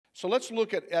So let's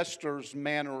look at Esther's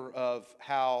manner of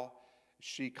how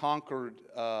she conquered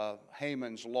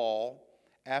Haman's law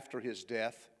after his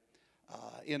death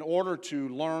in order to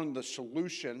learn the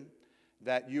solution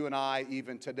that you and I,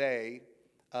 even today,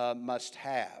 must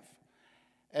have.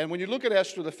 And when you look at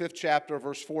Esther, the 5th chapter,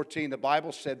 verse 14, the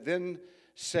Bible said, "Then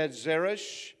said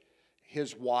Zeresh,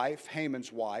 his wife,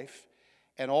 Haman's wife,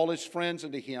 and all his friends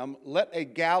unto him, Let a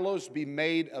gallows be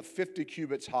made of 50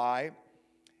 cubits high,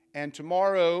 and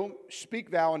tomorrow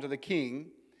speak thou unto the king,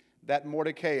 that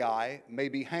Mordecai may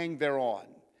be hanged thereon.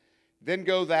 Then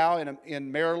go thou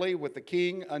in merrily with the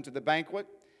king unto the banquet,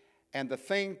 and the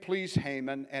thing pleased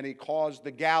Haman, and he caused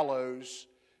the gallows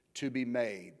to be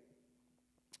made."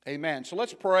 Amen. So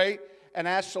let's pray and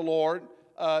ask the Lord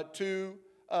to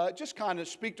just kind of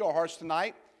speak to our hearts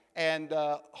tonight, and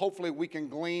hopefully we can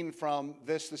glean from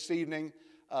this evening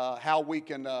how we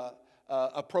can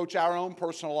approach our own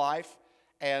personal life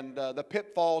and the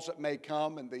pitfalls that may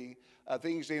come, and the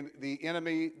things the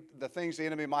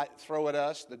enemy might throw at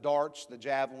us, the darts, the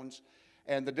javelins,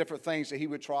 and the different things that he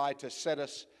would try to set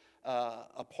us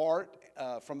apart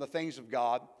from the things of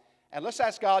God. And let's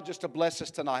ask God just to bless us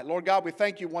tonight. Lord God, we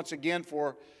thank you once again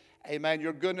for, amen,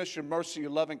 your goodness, your mercy, your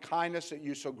loving kindness that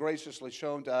you so graciously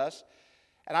shown to us.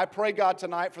 And I pray, God,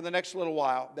 tonight for the next little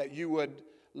while that you would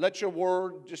let your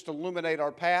word just illuminate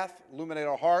our path, illuminate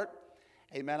our heart.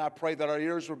 Amen. I pray that our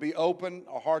ears would be open,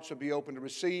 our hearts would be open to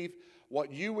receive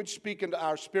what you would speak into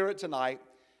our spirit tonight.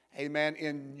 Amen.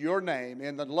 In your name,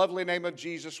 in the lovely name of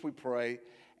Jesus, we pray.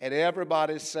 And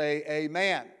everybody say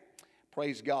amen.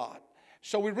 Praise God.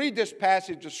 So we read this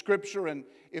passage of Scripture, and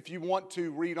if you want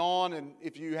to read on, and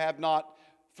if you have not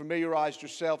familiarized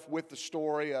yourself with the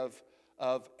story of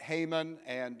Haman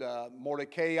and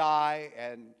Mordecai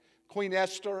and Queen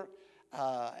Esther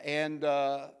and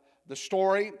the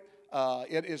story,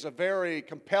 it is a very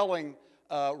compelling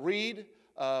read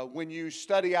when you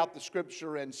study out the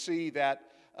Scripture and see that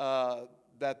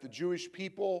the Jewish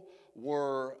people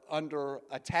were under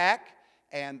attack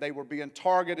and they were being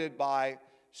targeted by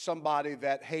somebody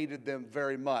that hated them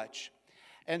very much.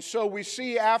 And so we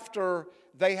see after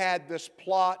they had this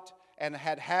plot and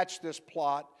had hatched this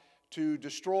plot to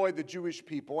destroy the Jewish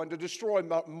people and to destroy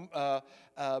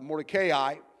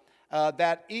Mordecai,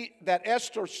 that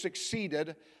Esther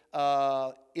succeeded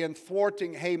in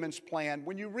thwarting Haman's plan.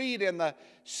 When you read in the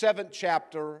 7th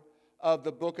chapter of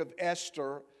the book of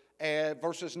Esther,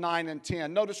 verses 9 and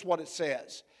 10, notice what it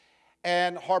says.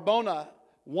 "And Harbona,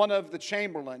 one of the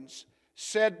chamberlains,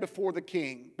 said before the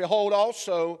king, Behold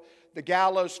also the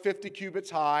gallows 50 cubits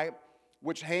high,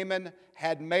 which Haman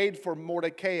had made for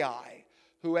Mordecai,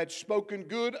 who had spoken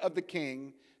good of the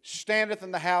king, standeth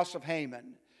in the house of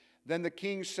Haman. Then the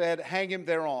king said, Hang him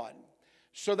thereon.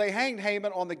 So they hanged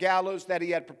Haman on the gallows that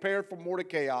he had prepared for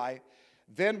Mordecai.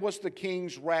 Then was the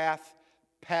king's wrath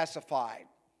pacified."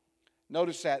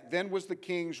 Notice that. Then was the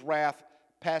king's wrath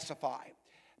pacified.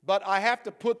 But I have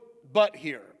to put but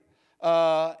here.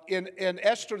 In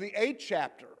Esther, the 8th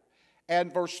chapter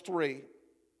and verse 3,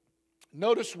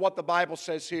 notice what the Bible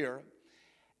says here.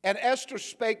 "And Esther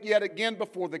spake yet again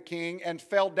before the king, and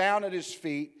fell down at his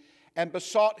feet, and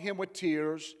besought him with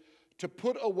tears to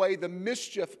put away the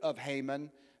mischief of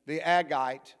Haman the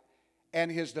Agagite,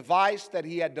 and his device that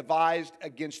he had devised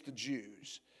against the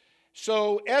Jews."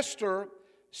 So Esther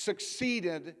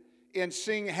succeeded in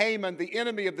seeing Haman, the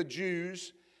enemy of the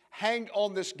Jews, hanged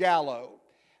on this gallows,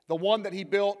 the one that he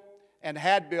built and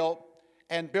had built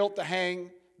and built to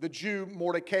hang the Jew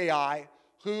Mordecai,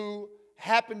 who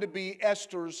happened to be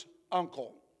Esther's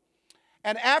uncle.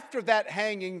 And after that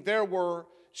hanging, there were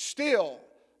still,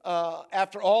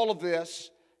 after all of this,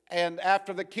 and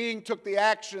after the king took the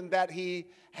action that he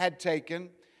had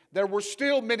taken, there were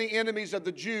still many enemies of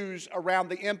the Jews around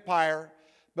the empire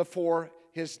before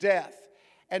his death.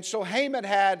 And so Haman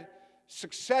had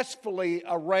successfully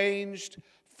arranged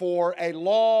for a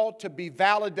law to be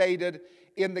validated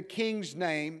in the king's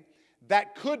name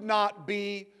that could not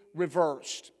be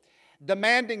reversed,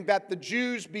 demanding that the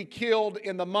Jews be killed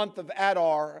in the month of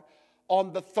Adar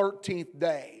on the 13th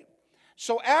day.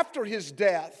 So after his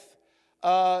death,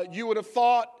 you would have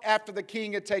thought after the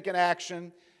king had taken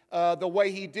action the way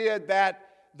he did,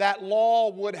 that law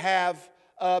would have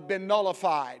been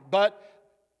nullified. But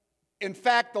in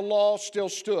fact, the law still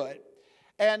stood.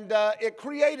 And it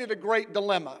created a great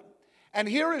dilemma. And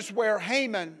here is where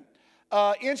Haman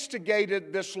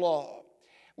instigated this law.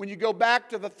 When you go back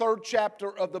to the 3rd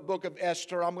chapter of the book of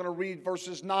Esther, I'm going to read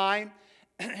verses 9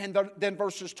 and then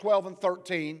verses 12 and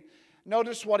 13.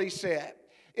 Notice what he said.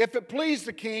 "If it please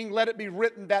the king, let it be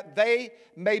written that they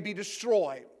may be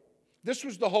destroyed." This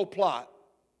was the whole plot.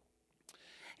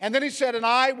 And then he said, and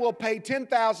I will pay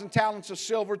 10,000 talents of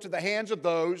silver to the hands of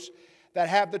those that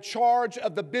have the charge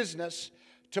of the business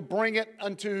to bring it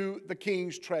unto the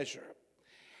king's treasure.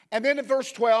 And then in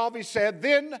verse 12 he said,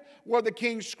 then were the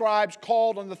king's scribes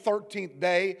called on the 13th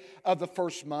day of the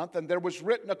first month, and there was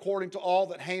written according to all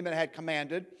that Haman had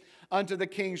commanded unto the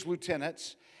king's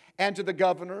lieutenants, and to the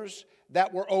governors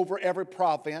that were over every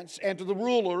province, and to the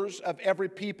rulers of every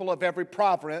people of every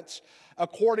province,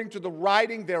 according to the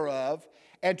writing thereof,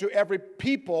 and to every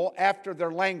people after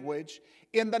their language,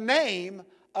 in the name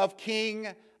of King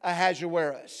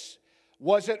Ahasuerus,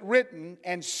 was it written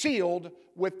and sealed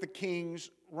with the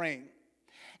king's ring.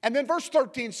 And then verse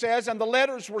 13 says, and the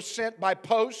letters were sent by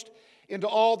post into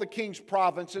all the king's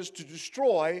provinces to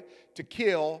destroy, to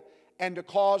kill, and to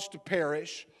cause to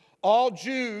perish all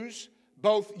Jews,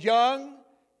 both young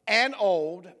and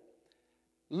old,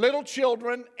 little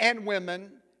children and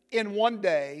women, in one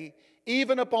day,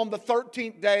 even upon the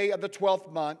 13th day of the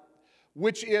 12th month,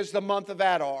 which is the month of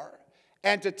Adar,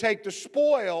 and to take the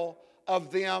spoil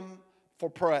of them for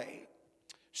prey.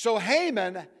 So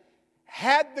Haman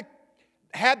had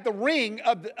the ring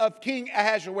of King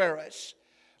Ahasuerus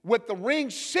with the ring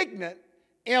signet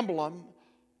emblem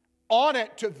on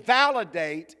it to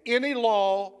validate any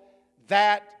law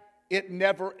that it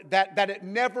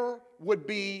never would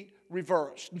be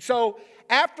reversed. And so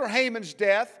after Haman's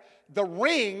death, the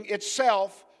ring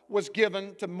itself was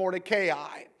given to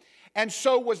Mordecai. And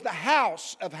so was the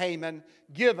house of Haman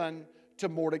given to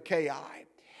Mordecai.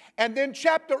 And then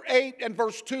chapter 8 and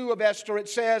verse 2 of Esther, it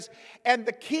says, and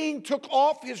the king took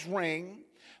off his ring,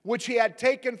 which he had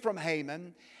taken from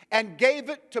Haman, and gave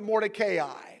it to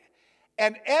Mordecai.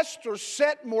 And Esther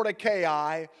set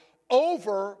Mordecai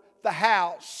over the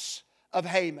house of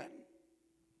Haman.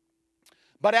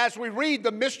 But as we read,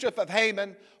 the mischief of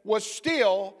Haman was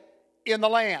still in the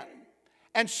land.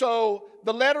 And so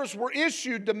the letters were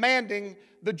issued demanding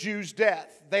the Jews'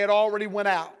 death. They had already went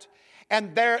out.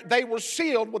 And they were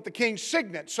sealed with the king's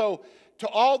signet. So to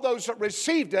all those that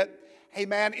received it,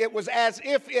 amen, it was as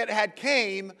if it had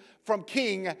came from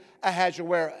King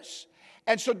Ahasuerus.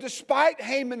 And so despite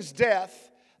Haman's death,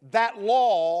 that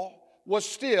law was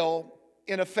still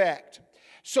in effect.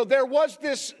 So there was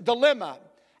this dilemma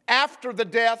after the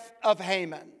death of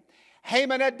Haman.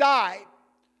 Haman had died,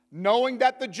 knowing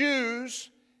that the Jews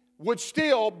would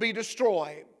still be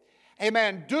destroyed,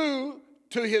 amen, due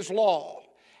to his law.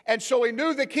 And so he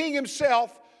knew the king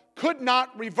himself could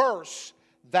not reverse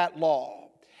that law.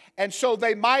 And so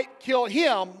they might kill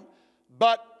him,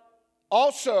 but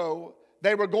also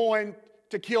they were going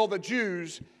to kill the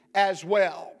Jews as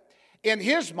well. In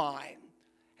his mind,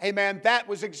 amen, that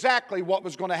was exactly what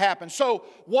was going to happen. So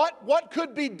what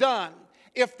could be done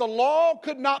if the law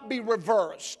could not be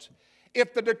reversed?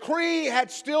 If the decree had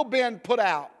still been put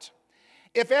out,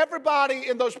 if everybody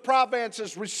in those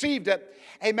provinces received it,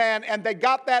 amen, and they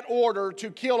got that order to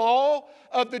kill all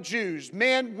of the Jews,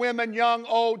 men, women, young,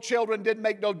 old, children, didn't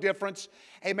make no difference,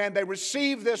 amen, they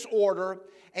received this order,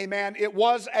 amen, it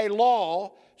was a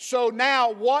law. So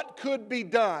now what could be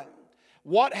done?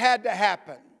 What had to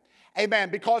happen?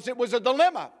 Amen, because it was a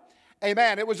dilemma,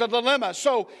 amen, it was a dilemma.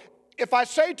 So if I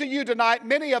say to you tonight,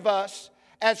 many of us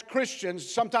as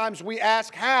Christians, sometimes we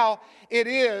ask how it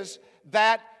is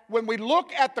that when we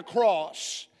look at the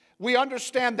cross, we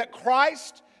understand that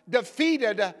Christ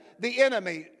defeated the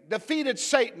enemy, defeated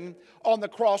Satan on the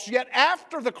cross. Yet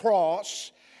after the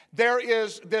cross, there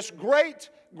is this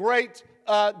great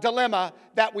dilemma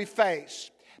that we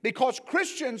face. Because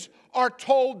Christians are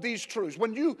told these truths.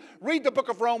 When you read the book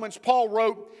of Romans, Paul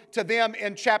wrote to them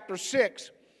in chapter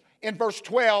 6, in verse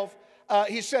 12,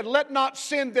 he said, let not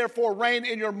sin therefore reign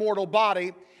in your mortal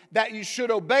body, that you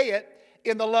should obey it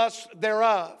in the lust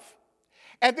thereof.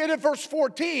 And then in verse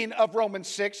 14 of Romans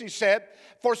 6, he said,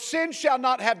 for sin shall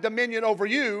not have dominion over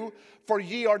you, for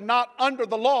ye are not under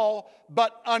the law,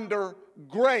 but under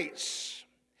grace.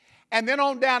 And then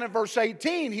on down in verse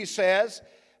 18, he says,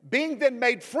 being then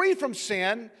made free from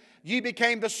sin, ye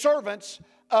became the servants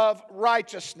of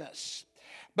righteousness.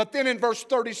 But then in verse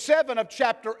 37 of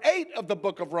chapter 8 of the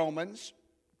book of Romans,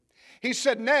 he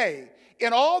said, nay,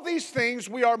 in all these things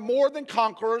we are more than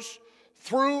conquerors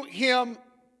through him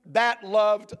that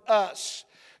loved us.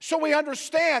 So we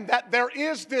understand that there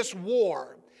is this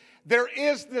war, there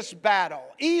is this battle,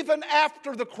 even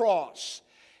after the cross,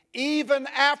 even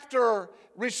after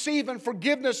receiving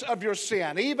forgiveness of your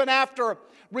sin, even after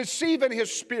receiving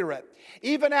his Spirit,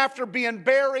 even after being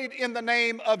buried in the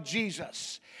name of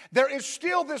Jesus. There is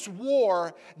still this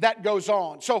war that goes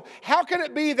on. So how can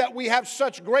it be that we have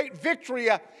such great victory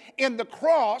in the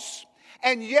cross,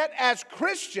 and yet as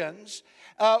Christians,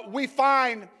 we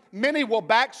find many will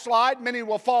backslide, many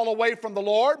will fall away from the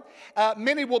Lord,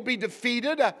 many will be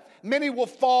defeated, many will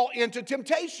fall into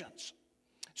temptations.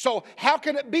 So how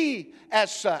can it be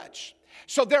as such?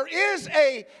 So there is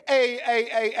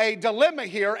a dilemma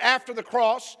here after the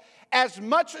cross, as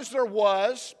much as there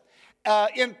was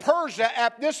in Persia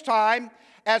at this time,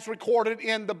 as recorded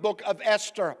in the book of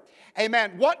Esther.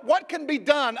 Amen. What can be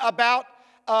done about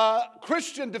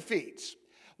Christian defeats?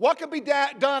 What can be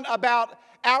done about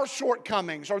our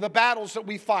shortcomings or the battles that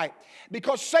we fight?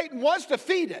 Because Satan was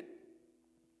defeated.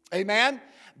 Amen.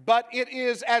 But it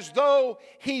is as though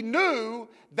he knew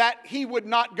that he would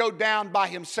not go down by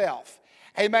himself.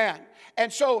 Amen.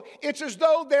 And so it's as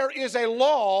though there is a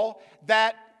law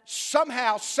that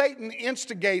somehow Satan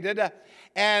instigated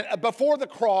and before the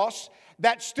cross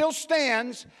that still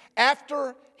stands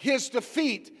after his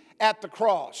defeat at the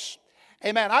cross.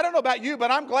 Amen. I don't know about you,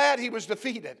 but I'm glad he was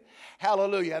defeated.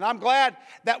 Hallelujah. And I'm glad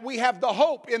that we have the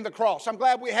hope in the cross. I'm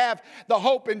glad we have the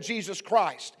hope in Jesus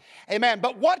Christ. Amen.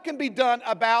 But what can be done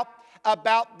about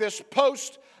this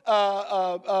post-cross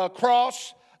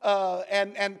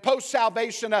and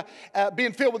post-salvation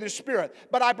being filled with His Spirit?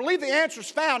 But I believe the answer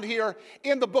is found here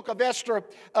in the book of Esther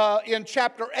in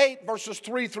chapter 8, verses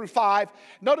 3 through 5.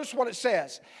 Notice what it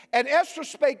says. And Esther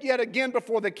spake yet again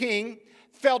before the king,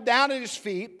 fell down at his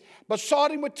feet, besought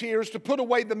him with tears to put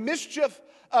away the mischief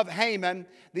of Haman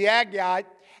the Agagite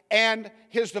and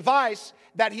his device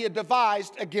that he had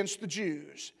devised against the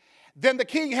Jews. Then the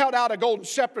king held out a golden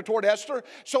scepter toward Esther.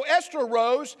 So Esther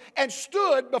arose and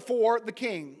stood before the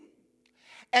king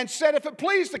and said, if it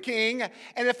please the king,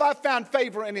 and if I found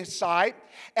favor in his sight,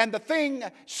 and the thing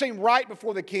seemed right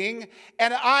before the king,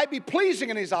 and I be pleasing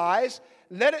in his eyes,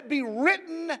 let it be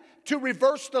written to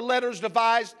reverse the letters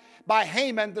devised by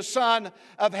Haman, the son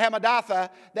of Hammedatha,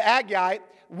 the Agagite,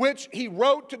 which he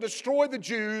wrote to destroy the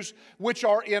Jews which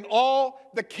are in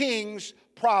all the king's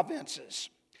provinces.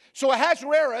 So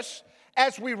Ahasuerus,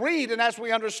 as we read and as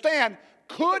we understand,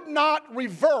 could not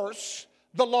reverse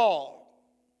the law.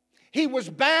 He was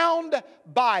bound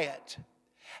by it.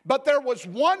 But there was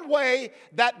one way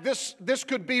that this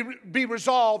could be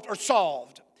resolved or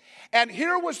solved. And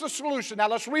here was the solution. Now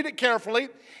let's read it carefully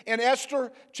in Esther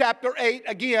chapter 8,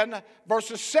 again,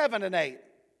 verses 7 and 8.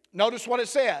 Notice what it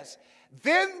says.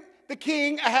 Then the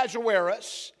king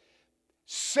Ahasuerus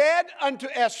said unto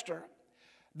Esther,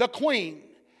 the queen,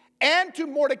 and to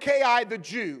Mordecai the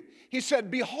Jew, he said,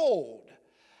 behold,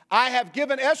 I have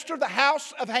given Esther the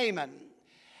house of Haman,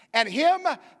 and him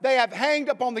they have hanged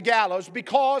upon the gallows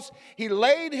because he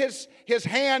laid his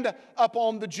hand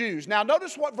upon the Jews. Now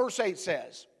notice what verse 8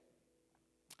 says.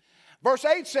 Verse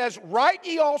 8 says, write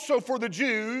ye also for the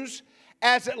Jews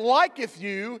as it liketh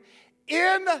you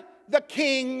in the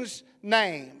king's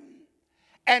name,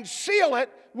 and seal it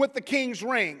with the king's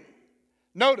ring.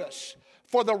 Notice,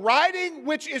 for the writing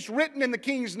which is written in the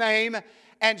king's name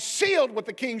and sealed with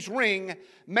the king's ring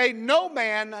may no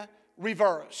man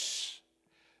reverse.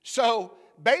 So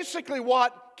basically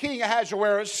what King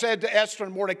Ahasuerus said to Esther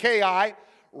and Mordecai,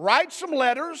 write some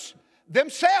letters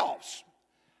themselves.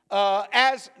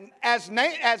 As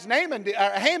Haman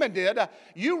did,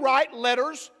 you write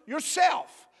letters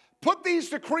yourself. Put these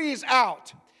decrees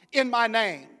out in my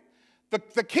name.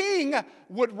 The king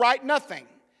would write nothing.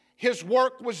 His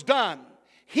work was done.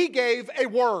 He gave a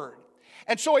word.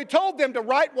 And so he told them to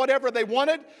write whatever they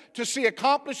wanted to see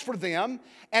accomplished for them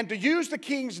and to use the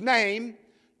king's name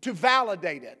to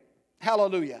validate it.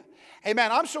 Hallelujah.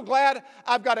 Amen. I'm so glad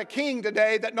I've got a king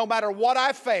today that no matter what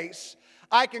I face,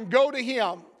 I can go to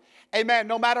him. Amen.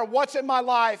 No matter what's in my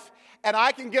life, and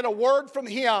I can get a word from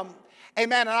him.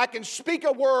 Amen. And I can speak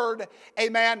a word,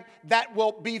 amen, that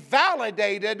will be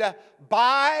validated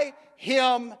by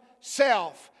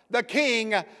himself, the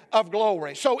King of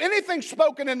glory. So anything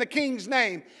spoken in the king's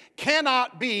name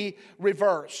cannot be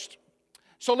reversed.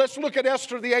 So let's look at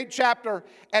Esther, the 8th chapter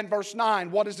and verse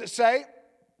 9. What does it say?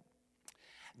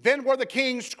 Then were the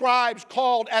king's scribes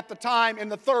called at the time in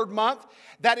the 3rd month,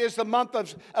 that is the month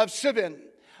of Sivan,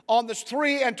 on the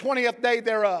 23rd day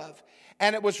thereof.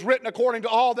 And it was written according to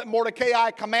all that Mordecai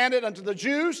commanded unto the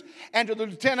Jews and to the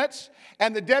lieutenants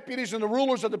and the deputies and the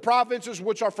rulers of the provinces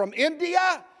which are from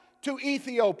India to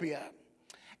Ethiopia.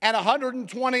 And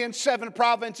 127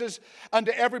 provinces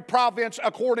unto every province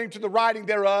according to the writing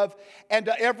thereof, and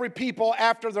to every people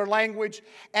after their language,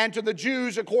 and to the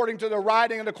Jews according to their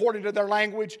writing and according to their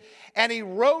language. And he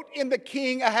wrote in the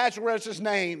king Ahasuerus'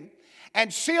 name,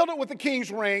 and sealed it with the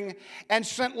king's ring, and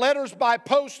sent letters by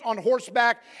post on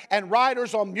horseback, and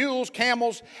riders on mules,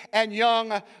 camels, and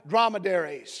young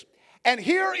dromedaries. And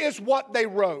here is what they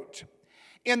wrote.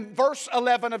 In verse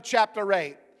 11 of chapter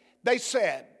 8, they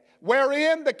said,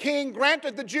 wherein the king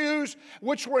granted the Jews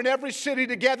which were in every city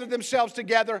to gather themselves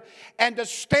together and to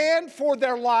stand for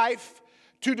their life,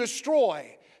 to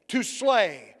destroy, to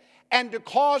slay, and to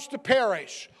cause to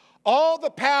perish all the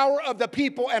power of the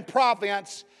people and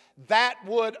province that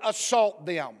would assault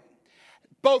them,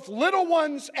 both little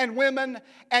ones and women,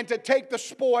 and to take the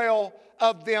spoil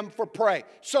of them for prey.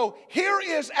 So here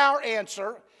is our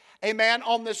answer, amen,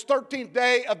 on this 13th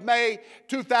day of May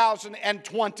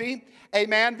 2020,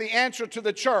 amen, the answer to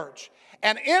the church.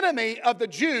 An enemy of the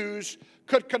Jews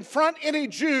could confront any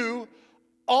Jew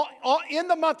in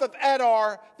the month of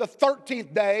Adar, the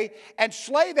 13th day, and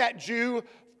slay that Jew.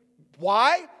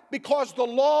 Why? Because the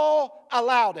law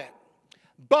allowed it.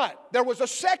 But there was a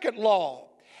second law,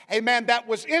 amen, that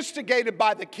was instigated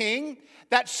by the king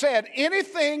that said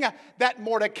anything that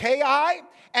Mordecai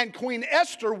and Queen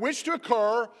Esther wished to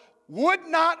occur would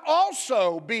not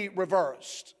also be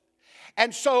reversed.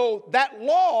 And so that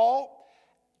law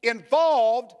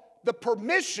involved the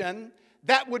permission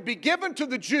that would be given to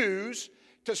the Jews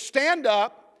to stand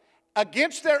up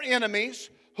against their enemies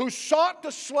who sought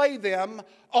to slay them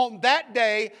on that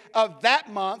day of that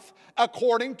month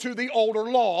according to the older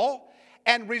law,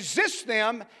 and resist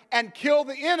them and kill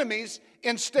the enemies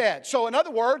instead. So in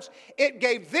other words, it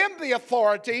gave them the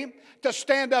authority to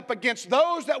stand up against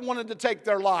those that wanted to take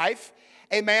their life,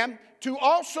 amen, to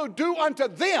also do unto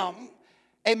them,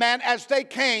 amen, as they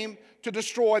came to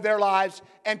destroy their lives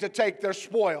and to take their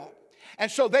spoil.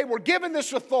 And so they were given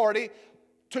this authority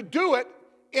to do it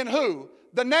in who?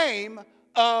 The name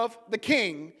of the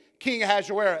king, King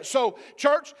Ahasuerus. So,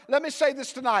 church, let me say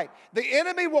this tonight. The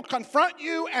enemy will confront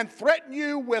you and threaten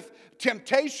you with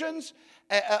temptations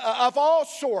of all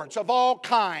sorts, of all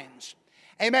kinds.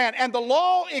 Amen. And the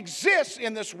law exists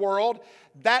in this world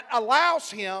that allows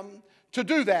him to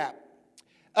do that.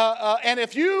 And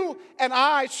if you and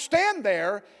I stand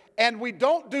there and we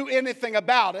don't do anything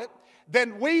about it,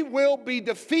 then we will be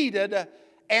defeated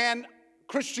and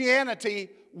Christianity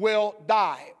will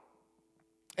die.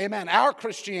 Amen. Our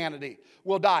Christianity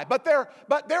will die. But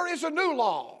there is a new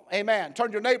law. Amen. Turn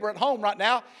to your neighbor at home right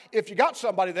now, if you got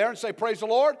somebody there, and say, praise the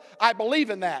Lord, I believe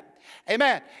in that.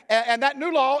 Amen. And that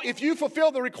new law, if you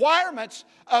fulfill the requirements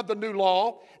of the new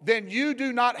law, then you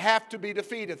do not have to be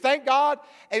defeated. Thank God,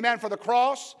 amen, for the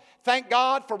cross. Thank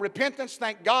God for repentance.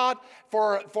 Thank God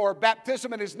for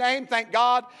baptism in His name. Thank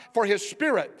God for His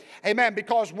Spirit. Amen.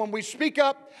 Because when we speak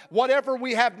up whatever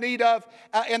we have need of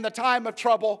in the time of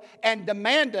trouble and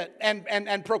demand it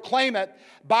and proclaim it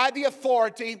by the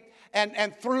authority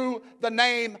and through the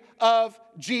name of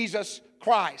Jesus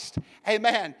Christ.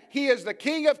 Amen. He is the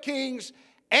King of kings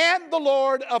and the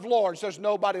Lord of lords. There's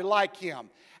nobody like Him.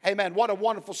 Amen. What a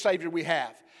wonderful Savior we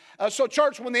have. So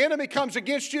church, when the enemy comes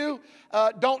against you,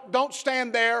 don't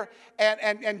stand there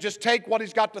and just take what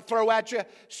he's got to throw at you.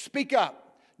 Speak up.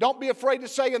 Don't be afraid to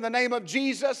say, in the name of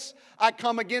Jesus, I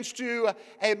come against you,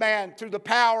 amen, through the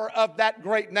power of that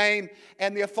great name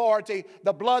and the authority,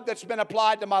 the blood that's been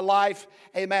applied to my life,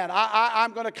 amen.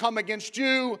 I'm going to come against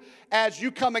you. As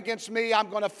you come against me, I'm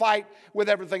going to fight with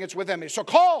everything that's within me. So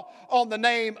call on the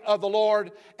name of the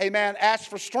Lord, amen. Ask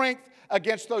for strength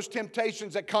against those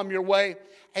temptations that come your way,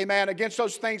 amen, against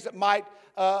those things that might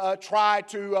try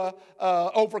to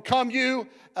overcome you,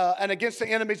 and against the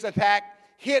enemy's attack.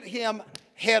 Hit him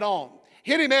head on.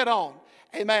 Hit him head on.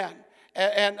 Amen.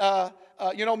 And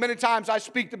many times I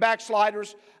speak to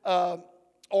backsliders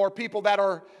or people that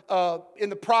are in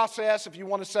the process, if you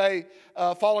want to say,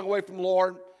 falling away from the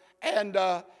Lord. And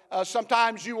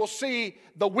sometimes you will see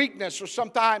the weakness, or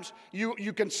sometimes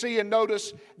you can see and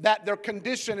notice that their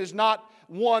condition is not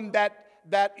one that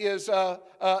is,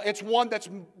 it's one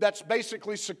that's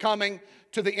basically succumbing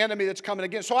to the enemy that's coming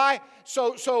against.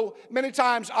 So many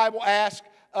times I will ask,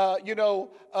 and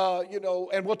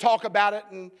we'll talk about it,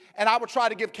 and I will try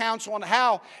to give counsel on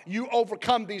how you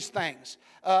overcome these things,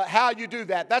 how you do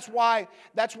that. That's why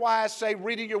I say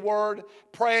reading your word,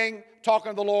 praying,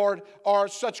 talking to the Lord are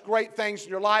such great things in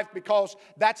your life, because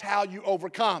that's how you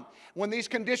overcome. When these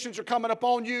conditions are coming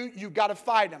upon you, you've got to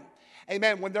fight them.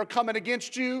 Amen. When they're coming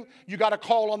against you, you got to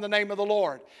call on the name of the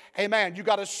Lord. Amen. You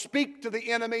got to speak to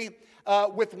the enemy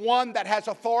with one that has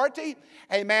authority.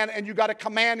 Amen. And you got to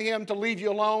command him to leave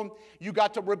you alone. You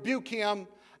got to rebuke him.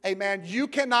 Amen. You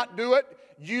cannot do it.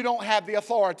 You don't have the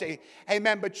authority.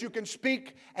 Amen. But you can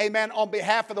speak, amen, on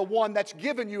behalf of the one that's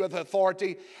given you the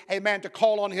authority, amen, to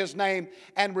call on his name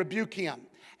and rebuke him.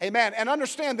 Amen. And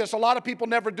understand this, a lot of people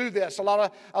never do this. A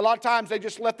lot of times they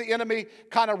just let the enemy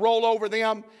kind of roll over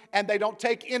them, and they don't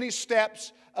take any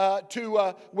steps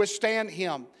to withstand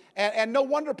him. And no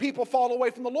wonder people fall away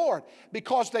from the Lord,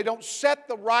 because they don't set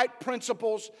the right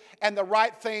principles and the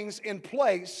right things in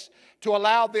place to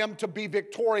allow them to be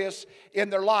victorious in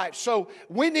their life. So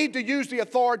we need to use the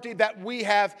authority that we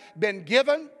have been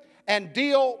given and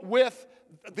deal with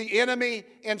the enemy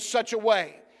in such a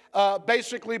way.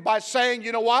 Basically by saying,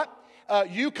 you know what?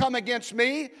 You come against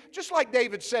me, just like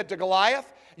David said to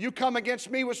Goliath, you come against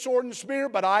me with sword and spear,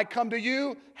 but I come to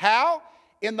you, how?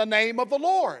 In the name of the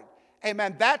Lord.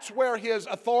 Amen. That's where his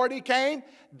authority came.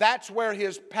 That's where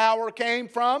his power came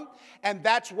from. And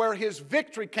that's where his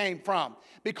victory came from,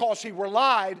 because he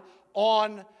relied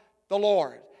on the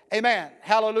Lord. Amen.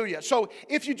 Hallelujah. So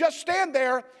if you just stand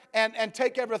there and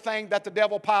take everything that the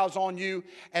devil piles on you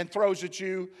and throws at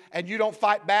you, and you don't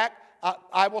fight back,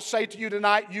 I will say to you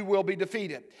tonight, you will be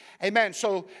defeated. Amen.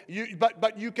 So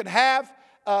but you can have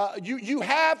you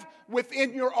have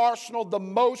within your arsenal the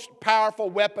most powerful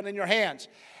weapon in your hands.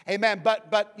 Amen.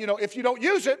 But you know, if you don't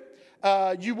use it,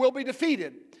 you will be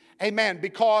defeated. Amen.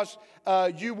 Because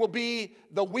you will be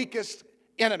the weakest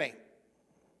enemy.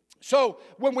 So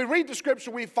when we read the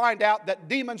scripture, we find out that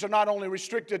demons are not only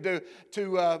restricted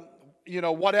to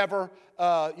whatever,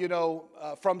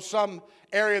 from some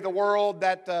area of the world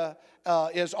that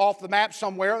is off the map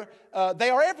somewhere. They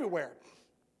are everywhere.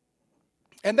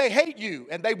 And they hate you,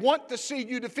 and they want to see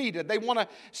you defeated. They want to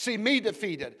see me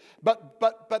defeated.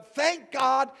 But thank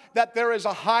God that there is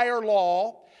a higher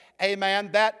law,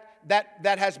 amen, that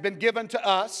has been given to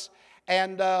us.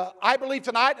 And I believe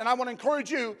tonight, and I want to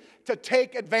encourage you to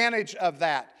take advantage of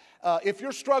that. If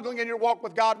you're struggling in your walk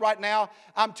with God right now,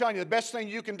 I'm telling you, the best thing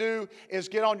you can do is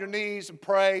get on your knees and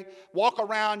pray. Walk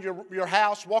around your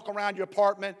house, walk around your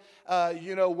apartment,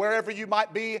 wherever you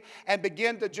might be, and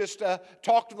begin to just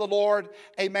talk to the Lord,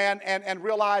 amen, and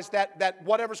realize that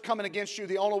whatever's coming against you,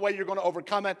 the only way you're going to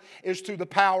overcome it is through the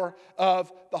power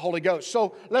of the Holy Ghost.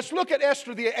 So let's look at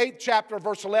Esther, the 8th chapter,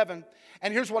 verse 11.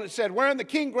 And here's what it said. Wherein the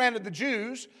king granted the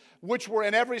Jews, which were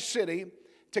in every city,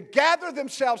 to gather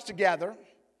themselves together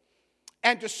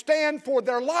and to stand for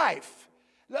their life.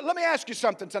 Let me ask you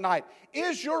something tonight.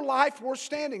 Is your life worth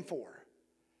standing for?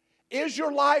 Is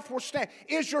your life worth standing?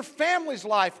 Is your family's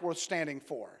life worth standing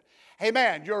for?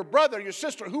 Amen. Your brother, your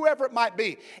sister, whoever it might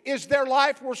be. Is their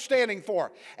life worth standing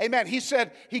for? Amen. He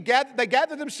said they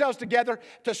gathered themselves together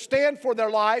to stand for their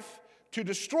life, to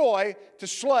destroy, to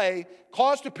slay,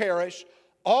 cause to perish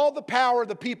all the power of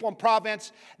the people and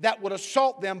province that would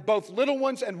assault them, both little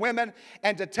ones and women,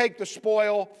 and to take the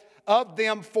spoil of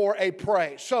them for a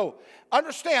prey. So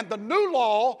understand, the new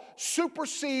law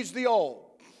supersedes the old.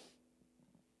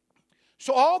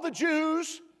 So all the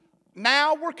Jews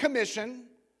now were commissioned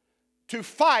to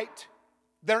fight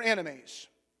their enemies.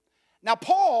 Now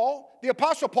Paul, the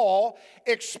Apostle Paul,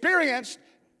 experienced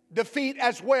defeat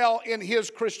as well in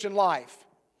his Christian life.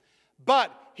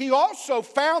 But he also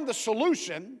found the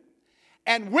solution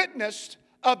and witnessed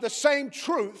of the same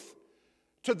truth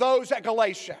to those at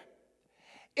Galatia.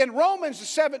 In Romans,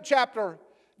 the 7th chapter,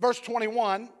 verse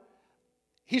 21,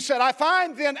 he said, I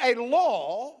find then a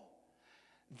law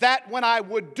that when I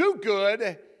would do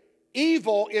good,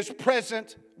 evil is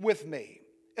present with me.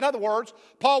 In other words,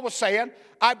 Paul was saying,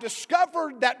 I've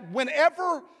discovered that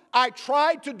whenever I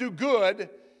try to do good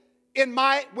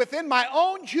within my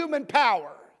own human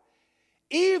power,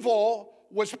 evil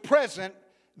was present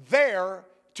there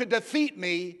to defeat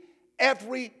me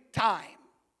every time.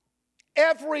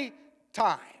 Every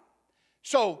time.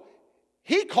 So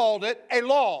he called it a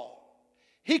law.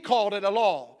 He called it a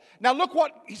law. Now look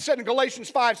what he said in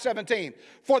Galatians 5:17.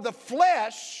 For the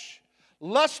flesh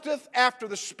lusteth after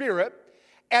the Spirit,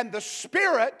 and the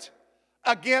Spirit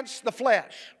against the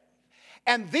flesh.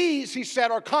 And these, he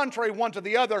said, are contrary one to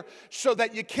the other, so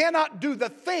that you cannot do the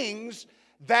things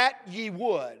that ye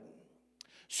would.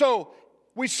 So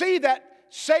we see that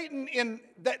Satan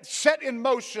that set in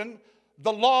motion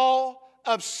the law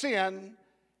of sin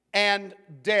and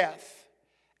death.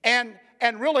 And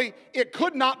really, it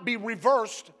could not be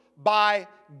reversed by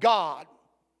God.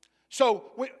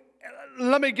 So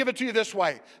let me give it to you this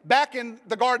way. Back in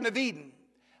the Garden of Eden,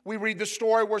 we read the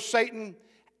story where Satan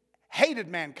hated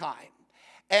mankind.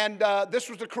 And this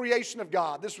was the creation of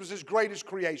God. This was his greatest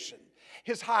creation,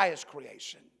 his highest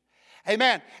creation.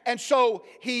 Amen. And so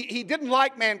he didn't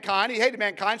like mankind. He hated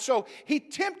mankind. So he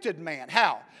tempted man.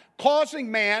 How?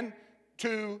 Causing man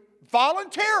to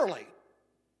voluntarily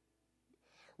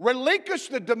relinquish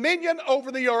the dominion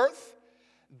over the earth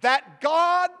that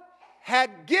God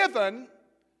had given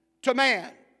to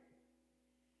man.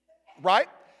 Right?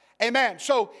 Amen.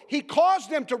 So he caused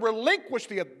them to relinquish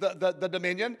the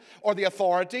dominion or the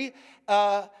authority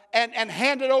and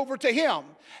hand it over to him.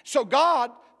 So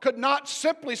God could not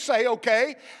simply say,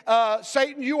 okay,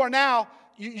 Satan, you are now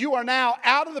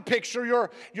out of the picture.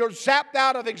 You're zapped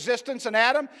out of existence. And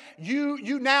Adam,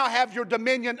 you now have your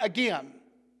dominion again.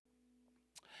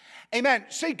 Amen.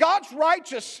 See, God's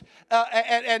righteous,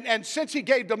 and since he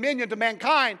gave dominion to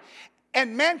mankind,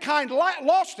 and mankind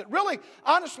lost it. Really,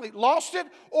 honestly, lost it.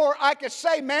 Or I could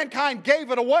say mankind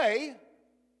gave it away.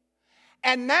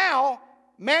 And now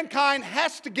mankind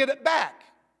has to get it back.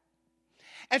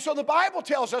 And so the Bible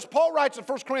tells us, Paul writes in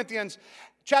 1 Corinthians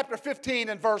chapter 15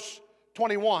 and verse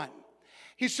 21.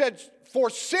 He said, for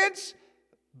since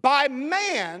by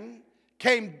man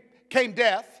came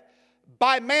death,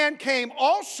 by man came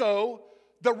also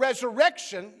the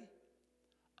resurrection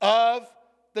of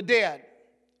the dead.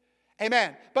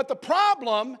 Amen. But the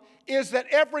problem is that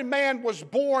every man was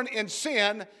born in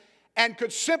sin and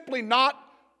could simply not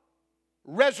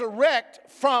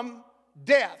resurrect from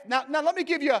death. Now let me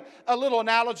give you a little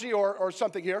analogy or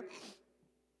something here.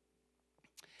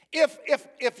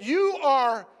 If you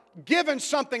are given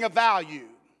something of value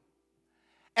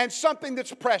and something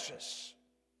that's precious,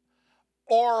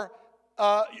 or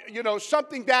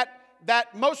something that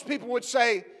most people would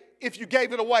say, if you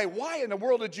gave it away, why in the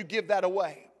world did you give that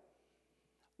away?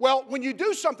 Well, when you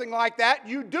do something like that,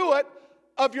 you do it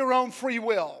of your own free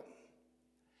will.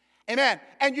 Amen.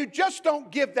 And you just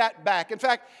don't give that back. In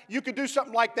fact, you could do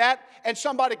something like that, and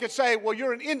somebody could say, well,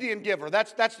 you're an Indian giver.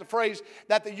 That's the phrase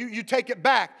that you take it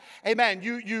back. Amen.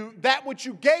 That which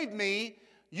you gave me,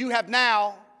 you have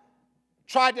now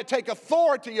tried to take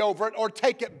authority over it or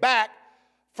take it back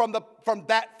from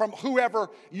whoever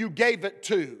you gave it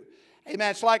to. Amen.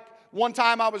 It's like one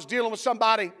time I was dealing with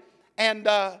somebody, and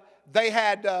they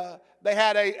had a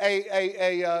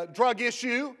drug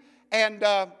issue, and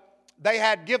they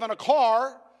had given a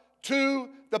car to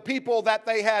the people that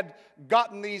they had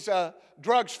gotten these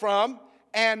drugs from,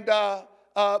 and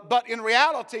but in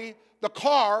reality, the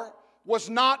car was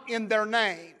not in their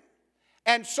name.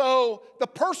 And so the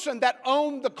person that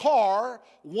owned the car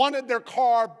wanted their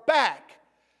car back.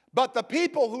 But the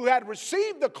people who had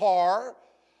received the car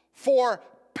for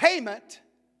payment,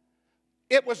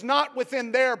 it was not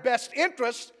within their best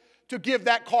interest to give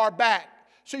that car back.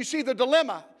 So you see the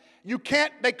dilemma.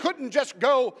 They couldn't just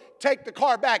go take the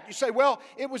car back. You say, well,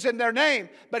 it was in their name.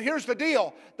 But here's the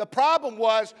deal. The problem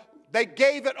was they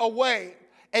gave it away.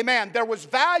 Amen. There was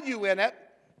value in it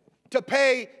to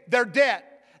pay their debt.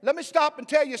 Let me stop and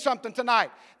tell you something tonight.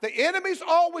 The enemy's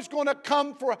always going to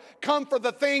come for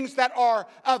the things that are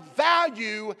of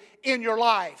value in your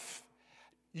life.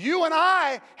 You and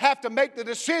I have to make the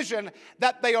decision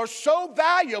that they are so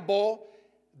valuable,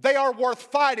 they are worth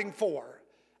fighting for.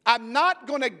 I'm not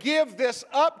going to give this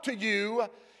up to you.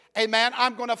 Amen.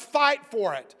 I'm going to fight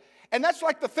for it. And that's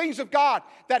like the things of God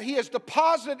that he has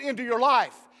deposited into your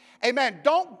life. Amen.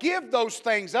 Don't give those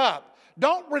things up.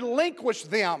 Don't relinquish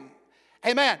them.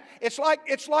 Amen. It's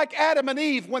like Adam and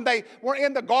Eve when they were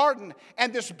in the garden,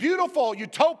 and this beautiful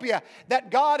utopia that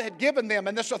God had given them,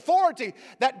 and this authority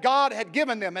that God had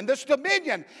given them, and this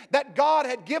dominion that God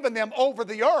had given them over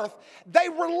the earth, they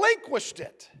relinquished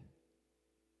it.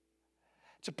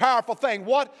 It's a powerful thing.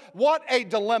 What a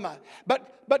dilemma.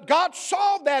 But God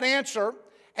solved that answer,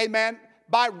 amen,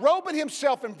 by robing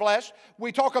himself in flesh.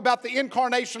 We talk about the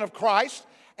incarnation of Christ,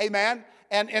 amen,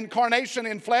 and incarnation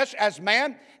in flesh as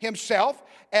man himself.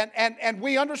 And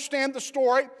we understand the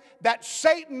story that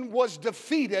Satan was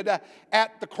defeated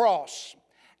at the cross.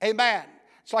 Amen.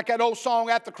 It's like that old song,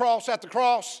 at the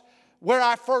cross, where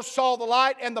I first saw the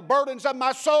light and the burdens of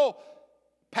my soul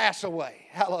pass away.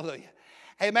 Hallelujah.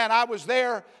 Amen. I was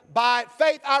there by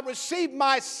faith. I received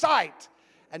my sight,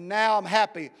 and now I'm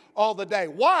happy all the day.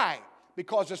 Why?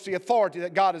 Because it's the authority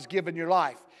that God has given your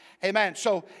life. Amen.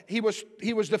 So he was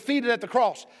defeated at the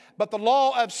cross. But the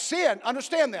law of sin,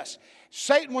 understand this,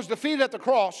 Satan was defeated at the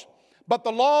cross, but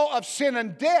the law of sin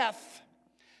and death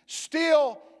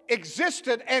still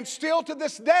existed and still to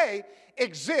this day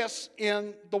exists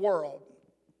in the world.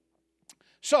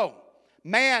 So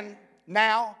man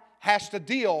now has to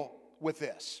deal with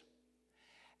this.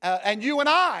 And you and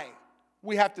I,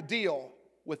 we have to deal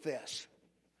with this.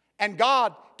 And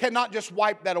God cannot just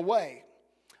wipe that away.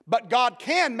 But God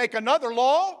can make another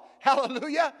law.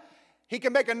 Hallelujah. He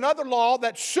can make another law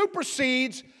that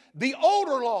supersedes the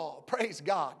older law. Praise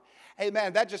God.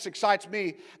 Amen. That just excites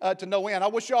me to no end. I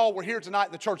wish y'all were here tonight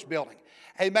in the church building.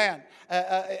 Amen.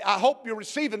 I hope you're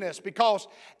receiving this because,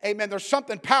 amen, there's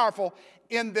something powerful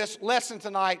in this lesson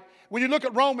tonight. When you look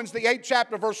at Romans, the 8th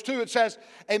chapter, verse 2, it says,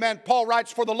 amen, Paul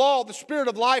writes, for the law of the Spirit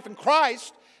of life in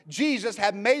Christ Jesus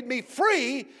hath made me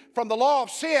free from the law of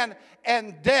sin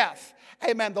and death.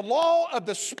 Amen. The law of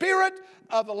the Spirit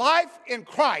of life in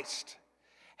Christ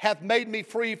hath made me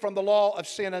free from the law of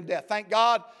sin and death. Thank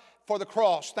God for the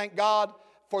cross. Thank God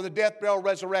for the death, burial,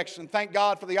 resurrection. Thank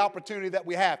God for the opportunity that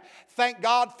we have. Thank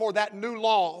God for that new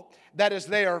law that is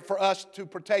there for us to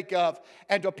partake of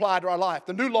and to apply to our life.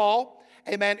 The new law,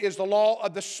 amen, is the law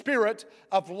of the Spirit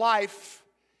of life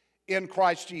in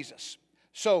Christ Jesus.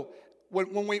 So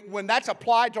when that's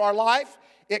applied to our life,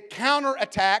 it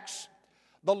counterattacks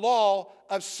the law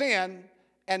of sin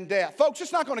and death. Folks,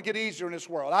 it's not going to get easier in this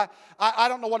world. I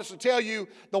don't know what else to tell you.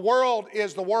 The world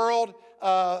is the world.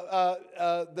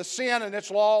 The sin and its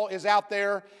law is out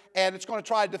there, and it's going to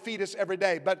try to defeat us every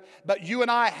day. But you and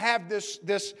I have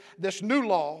this new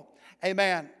law,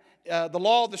 amen, the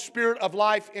law of the Spirit of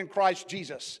life in Christ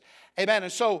Jesus. Amen.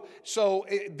 And so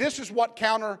this is what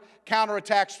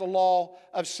counterattacks the law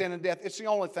of sin and death. It's the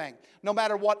only thing. No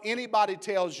matter what anybody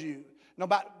tells you, no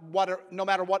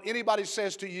matter what anybody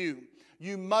says to you,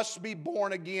 you must be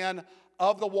born again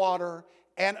of the water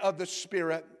and of the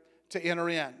Spirit to enter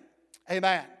in.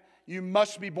 Amen. You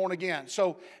must be born again.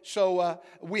 So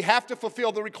we have to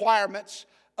fulfill the requirements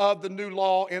of the new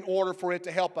law in order for it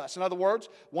to help us. In other words,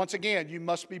 once again, you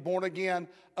must be born again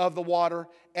of the water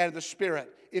and of the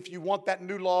Spirit. If you want that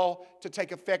new law to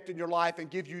take effect in your life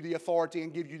and give you the authority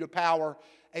and give you the power,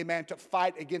 amen, to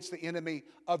fight against the enemy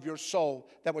of your soul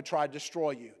that would try to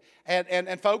destroy you.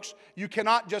 And folks, you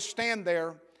cannot just stand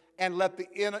there and let the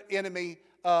enemy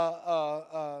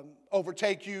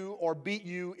overtake you or beat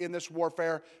you in this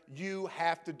warfare. You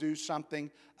have to do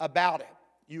something about it.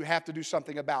 You have to do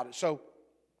something about it. So,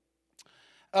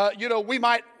 we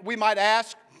might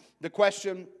ask the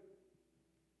question.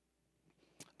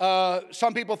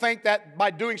 Some people think that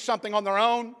by doing something on their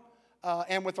own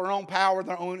and with their own power,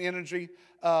 their own energy,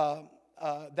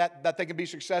 that they can be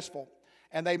successful.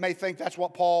 And they may think that's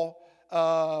what Paul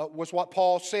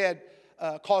said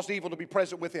caused evil to be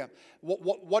present with him.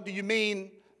 What do you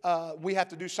mean we have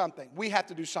to do something? We have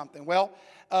to do something. Well,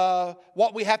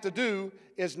 what we have to do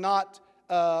is not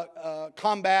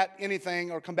combat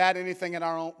anything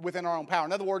within our own power.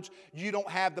 In other words, you don't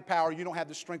have the power, you don't have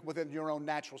the strength within your own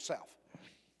natural self.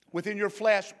 Within your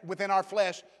flesh, within our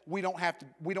flesh, we don't have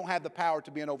the power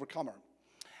to be an overcomer.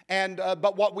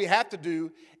 But what we have to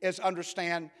do is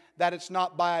understand that it's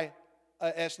not by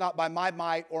my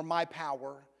might or my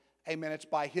power. Amen. It's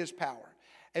by His power.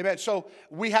 Amen. So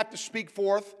we have to speak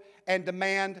forth and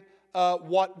demand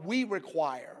what we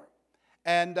require.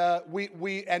 And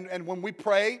when we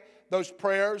pray those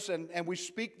prayers and we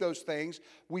speak those things,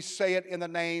 we say it in the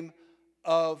name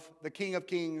of the King of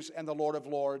Kings and the Lord of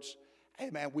Lords.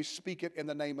 Amen. We speak it in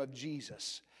the name of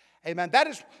Jesus. Amen. That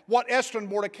is what Esther and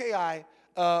Mordecai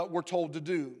were told to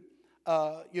do.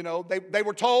 They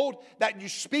were told that you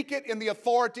speak it in the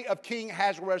authority of King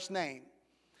Ahasuerus' name.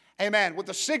 Amen. With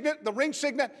the ring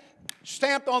signet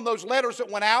stamped on those letters that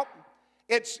went out,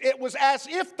 it was as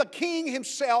if the king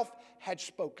himself had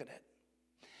spoken it.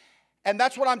 And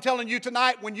that's what I'm telling you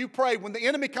tonight when you pray. When the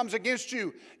enemy comes against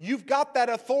you, you've got that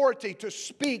authority to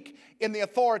speak in the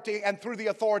authority and through the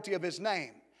authority of His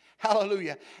name.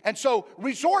 Hallelujah. And so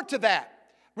resort to that.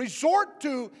 Resort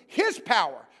to His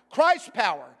power, Christ's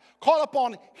power. Call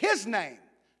upon His name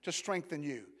to strengthen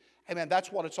you. Amen.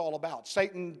 That's what it's all about.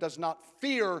 Satan does not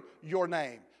fear your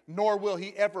name, nor will he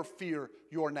ever fear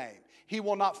your name. He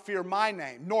will not fear my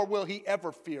name, nor will he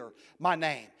ever fear my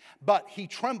name. But he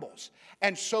trembles,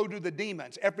 and so do the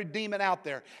demons. Every demon out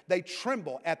there, they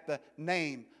tremble at the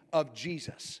name of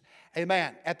Jesus.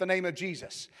 Amen. At the name of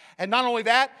Jesus. And not only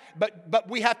that, but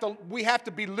we have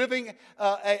to be living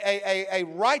a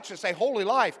righteous, a holy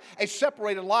life, a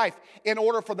separated life in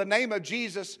order for the name of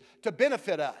Jesus to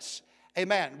benefit us.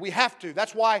 Amen. We have to.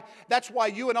 That's why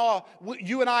you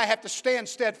and I have to stand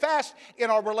steadfast in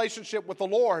our relationship with the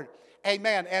Lord.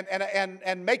 Amen.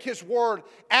 And make His word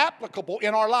applicable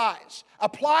in our lives.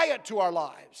 Apply it to our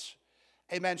lives.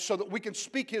 Amen. So that we can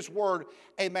speak His word,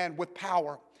 amen, with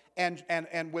power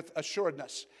and with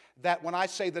assuredness that when I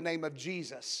say the name of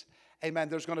Jesus, amen,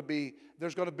 there's going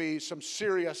to be some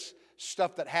serious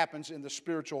stuff that happens in the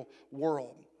spiritual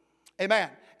world. Amen.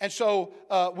 And so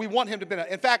we want Him to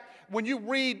benefit. In fact, when you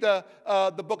read the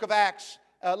book of Acts,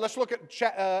 let's look at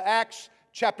Acts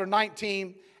chapter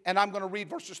 19, and I'm going to read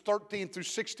verses 13 through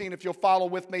 16 if you'll follow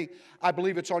with me. I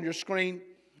believe it's on your screen.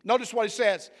 Notice what he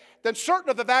says. Then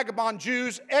certain of the vagabond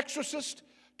Jews, exorcists,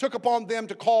 took upon them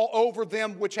to call over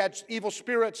them which had evil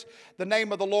spirits the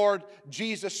name of the Lord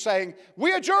Jesus, saying,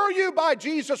 We adjure you by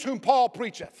Jesus whom Paul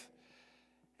preacheth.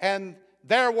 And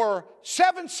there were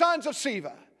 7 sons of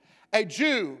Sceva, a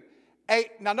Jew,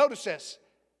 now notice this,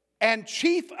 and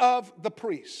chief of the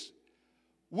priests,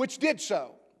 which did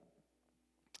so.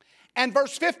 And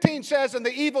verse 15 says, and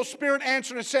the evil spirit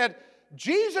answered and said,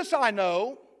 Jesus I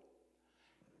know,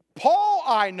 Paul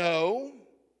I know,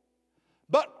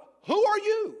 but who are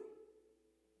you?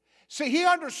 See, he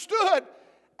understood,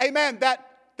 amen, that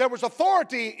there was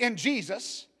authority in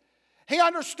Jesus. He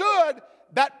understood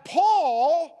that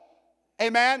Paul,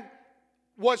 amen,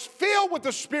 was filled with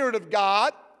the Spirit of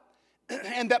God,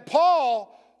 and that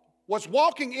Paul was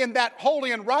walking in that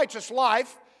holy and righteous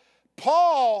life.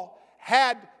 Paul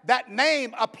had that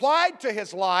name applied to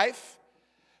his life.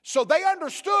 So they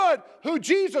understood who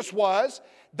Jesus was.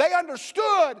 They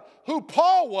understood who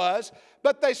Paul was.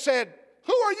 But they said,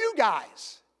 who are you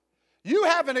guys? You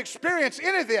haven't experienced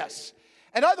any of this.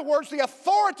 In other words, the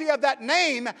authority of that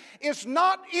name is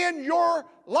not in your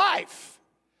life.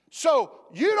 So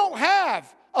you don't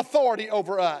have authority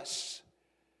over us.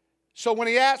 So when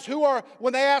they asked, who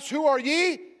are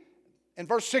ye? In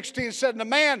verse 16 it said, and the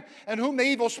man in whom the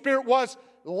evil spirit was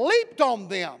leaped on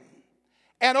them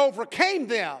and overcame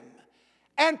them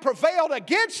and prevailed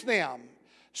against them,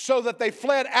 so that they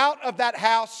fled out of that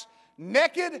house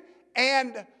naked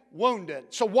and wounded.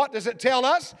 So what does it tell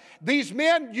us? These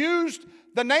men used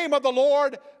the name of the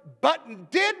Lord,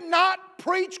 but did not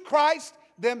preach Christ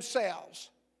themselves.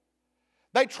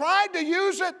 They tried to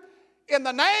use it in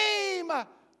the name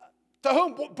to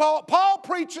whom Paul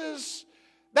preaches,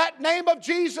 that name of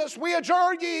Jesus, we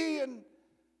adjure ye,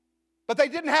 but they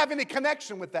didn't have any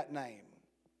connection with that name.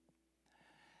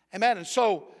 Amen. And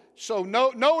so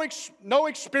no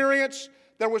experience.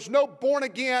 There was no born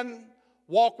again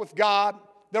walk with God.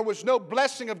 There was no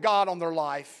blessing of God on their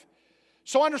life.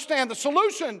 So understand, the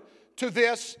solution to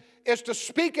this is to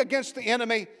speak against the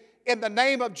enemy in the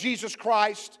name of Jesus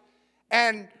Christ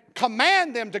and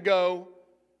command them to go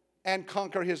and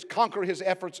conquer his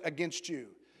efforts against you.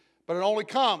 But it only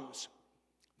comes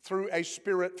through a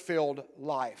Spirit-filled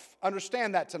life.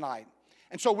 Understand that tonight.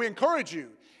 And so we encourage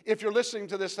you, if you're listening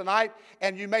to this tonight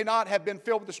and you may not have been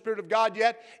filled with the Spirit of God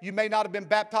yet, you may not have been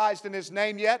baptized in His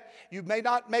name yet, you may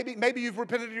not, maybe you've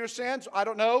repented of your sins, I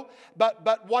don't know,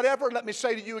 but whatever, let me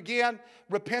say to you again,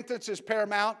 repentance is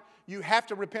paramount. You have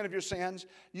to repent of your sins.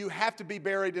 You have to be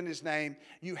buried in His name.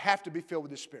 You have to be filled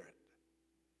with His Spirit.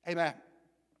 Amen.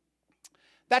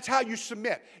 That's how you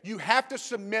submit. You have to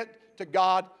submit to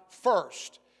God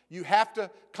first. You have to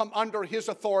come under His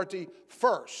authority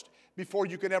first before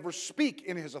you can ever speak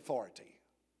in His authority.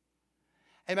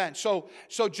 Amen. So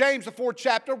James, the 4th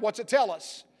chapter, what's it tell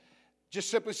us? Just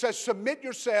simply says, submit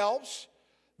yourselves,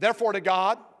 therefore, to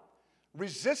God.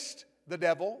 Resist the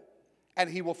devil, and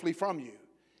he will flee from you.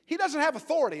 He doesn't have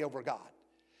authority over God.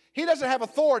 He doesn't have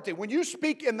authority. When you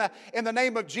speak in the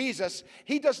name of Jesus,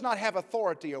 He does not have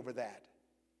authority over that.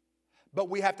 But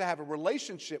we have to have a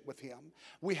relationship with Him.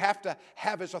 We have to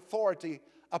have His authority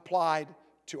applied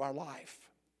to our life.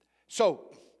 So,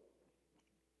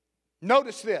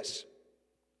 notice this,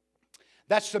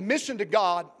 that submission to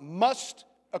God must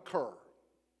occur.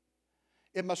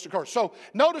 It must occur. So,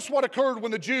 notice what occurred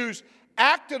when the Jews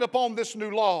acted upon this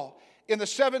new law in the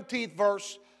 17th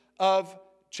verse of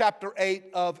chapter 8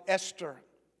 of Esther.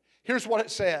 Here's what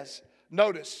it says.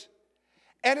 Notice,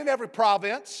 and in every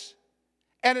province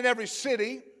and in every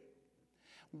city,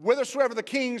 whithersoever the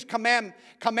king's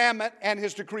commandment and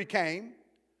his decree came,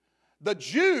 the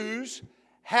Jews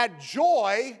had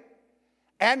joy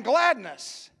and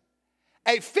gladness,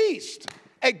 a feast,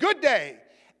 a good day,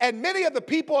 and many of the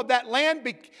people of that land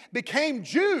became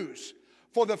Jews,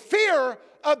 for the fear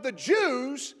of the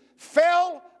Jews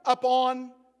fell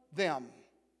upon them.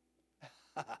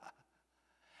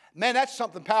 Man, that's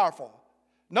something powerful.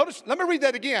 Notice, let me read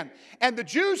that again. And the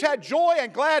Jews had joy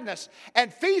and gladness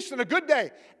and feast and a good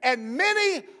day, and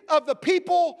many of the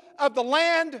people of the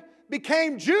land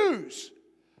became Jews,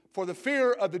 for the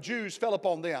fear of the Jews fell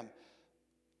upon them.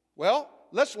 Well,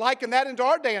 let's liken that into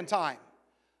our day and time.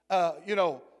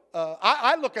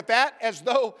 I look at that as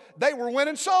though they were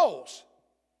winning souls.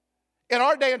 In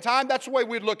our day and time, that's the way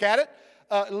we'd look at it.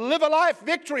 Live a life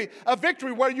a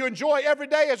victory where you enjoy every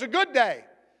day as a good day.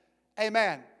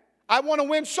 Amen. I want to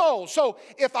win souls. So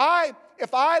if I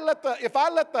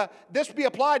let this be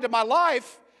applied to my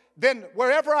life, then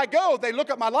wherever I go, they look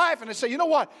at my life and they say, you know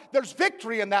what? There's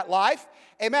victory in that life.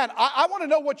 Amen. I want to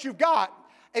know what you've got.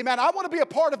 Amen. I want to be a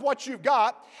part of what you've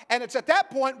got. And it's at that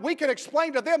point we can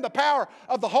explain to them the power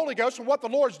of the Holy Ghost and what the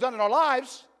Lord's done in our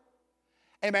lives.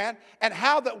 Amen. And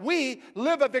how that we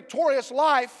live a victorious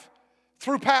life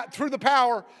through the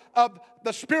power of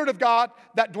the Spirit of God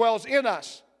that dwells in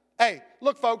us. Hey,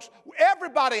 look, folks,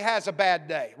 everybody has a bad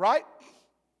day, right?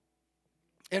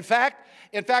 In fact,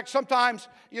 sometimes,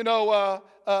 it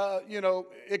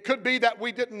could be that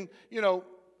we didn't,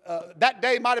 that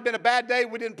day might have been a bad day.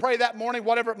 We didn't pray that morning,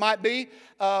 whatever it might be.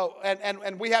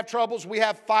 And we have troubles, we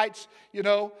have fights,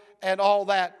 and all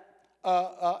that.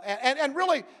 And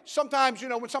really, sometimes,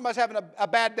 when somebody's having a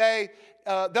bad day,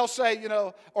 they'll say,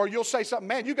 or you'll say something,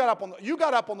 man, you got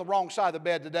up on the wrong side of the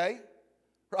bed today,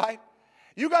 right?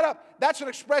 You got up. That's an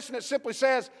expression that simply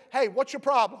says, hey, what's your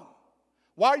problem?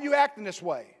 Why are you acting this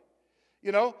way?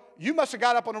 You must have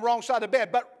got up on the wrong side of the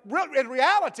bed. But in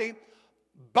reality,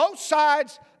 both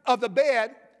sides of the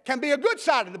bed can be a good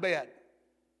side of the bed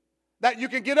that you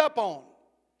can get up on.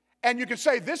 And you can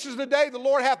say, this is the day the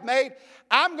Lord hath made.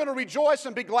 I'm going to rejoice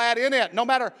and be glad in it. No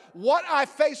matter what I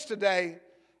face today,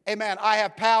 amen, I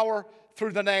have power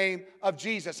through the name of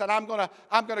Jesus. And I'm going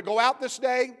to go out this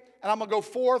day, and I'm going to go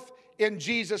forth in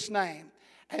Jesus' name.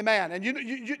 Amen. And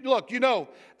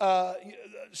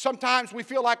sometimes we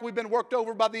feel like we've been worked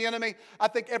over by the enemy. I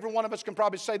think every one of us can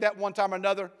probably say that one time or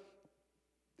another.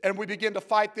 And we begin to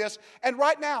fight this. And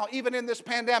right now, even in this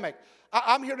pandemic,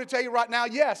 I'm here to tell you right now,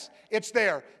 yes, it's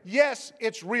there. Yes,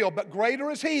 it's real. But greater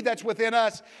is He that's within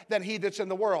us than he that's in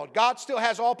the world. God still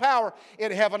has all power in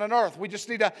heaven and earth. We just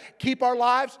need to keep our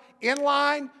lives in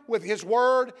line with His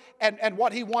Word and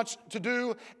what He wants to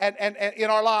do and in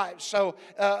our lives. So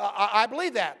I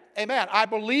believe that. Amen. I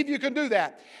believe you can do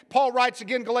that. Paul writes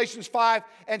again, Galatians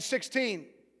 5:16.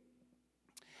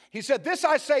 He said, this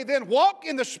I say then, walk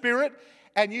in the Spirit,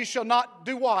 and you shall not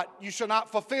do what? You shall not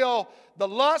fulfill the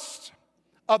lust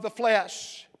of the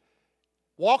flesh.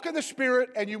 Walk in the Spirit,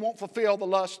 and you won't fulfill the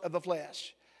lust of the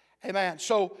flesh. Amen.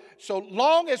 So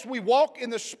long as we walk in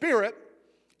the Spirit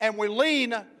and we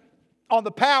lean on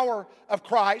the power of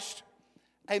Christ,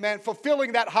 amen,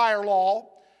 fulfilling that higher law,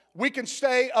 we can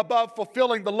stay above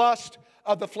fulfilling the lust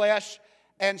of the flesh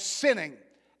and sinning.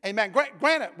 Amen.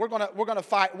 Granted, we're gonna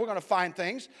fight. We're gonna find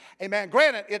things. Amen.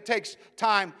 Granted, it takes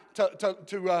time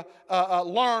to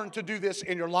learn to do this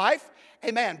in your life.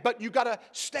 Amen. But you got to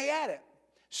stay at it.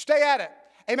 Stay at it.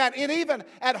 Amen. And even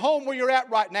at home where you're at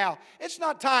right now, it's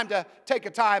not time to take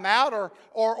a time out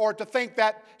or to think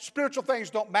that spiritual things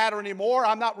don't matter anymore.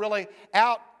 I'm not really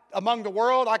out among the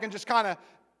world. I can just kind of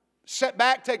sit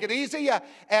back, take it easy,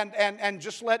 and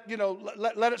just let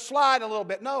it slide a little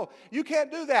bit. No, you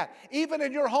can't do that. Even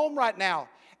in your home right now.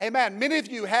 Amen. Many of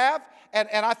you have, and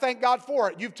I thank God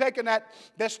for it. You've taken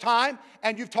this time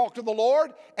and you've talked to the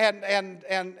Lord, and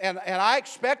I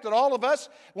expect that all of us,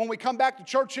 when we come back to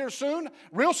church here soon,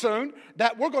 real soon,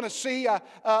 that we're going to see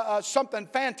something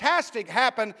fantastic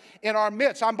happen in our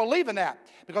midst. I'm believing that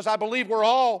because I believe we're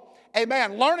all,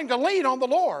 amen, learning to lean on the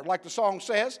Lord, like the song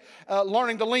says,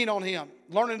 learning to lean on Him,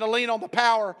 learning to lean on the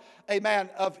power, amen,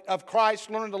 of Christ,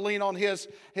 learning to lean on His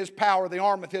power, the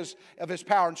arm of His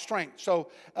power and strength. So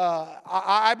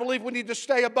I believe we need to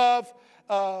stay above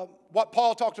what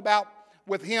Paul talked about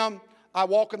with Him. I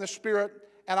walk in the Spirit,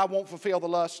 and I won't fulfill the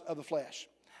lust of the flesh.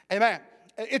 Amen.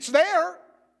 It's there,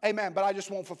 amen, but I just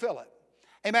won't fulfill it.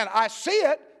 Amen. I see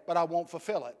it, but I won't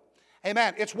fulfill it.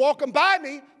 Amen. It's walking by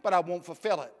me, but I won't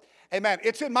fulfill it. Amen.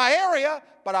 It's in my area,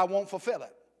 but I won't fulfill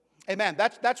it. Amen.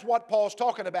 That's what Paul's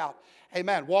talking about.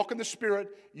 Amen. Walk in the Spirit,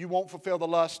 you won't fulfill the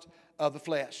lust of the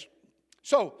flesh.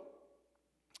 So,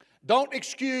 don't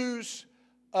excuse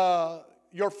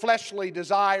your fleshly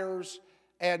desires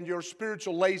and your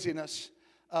spiritual laziness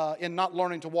in not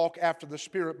learning to walk after the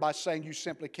Spirit by saying you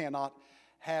simply cannot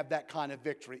have that kind of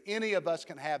victory. Any of us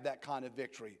can have that kind of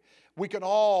victory. We can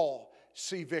all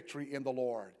see victory in the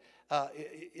Lord.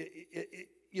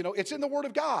 It's in the Word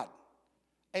of God.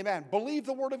 Amen. Believe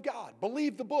the Word of God.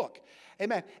 Believe the book.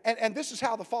 Amen. And this is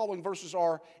how the following verses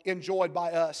are enjoyed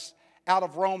by us out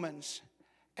of Romans.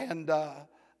 And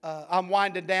I'm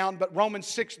winding down, but Romans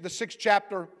 6, the 6th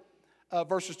chapter,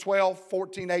 verses 12,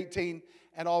 14, 18,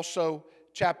 and also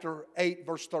chapter 8,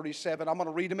 verse 37. I'm going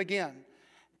to read them again.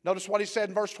 Notice what he said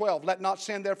in verse 12. Let not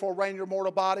sin therefore reign in your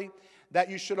mortal body, that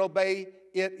you should obey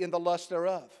it in the lust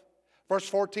thereof. Verse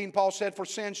 14, Paul said, for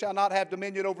sin shall not have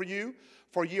dominion over you,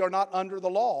 for ye are not under the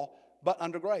law, but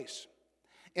under grace.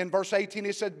 In verse 18,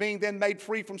 he said, being then made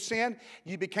free from sin,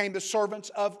 ye became the servants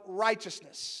of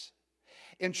righteousness.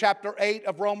 In chapter 8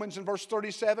 of Romans, in verse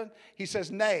 37, he says,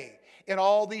 nay, in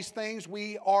all these things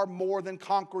we are more than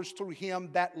conquerors through Him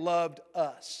that loved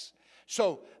us.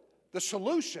 So the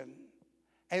solution,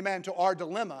 amen, to our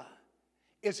dilemma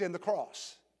is in the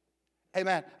cross.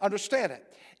 Amen. Understand it.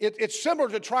 It's similar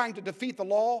to trying to defeat the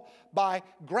law by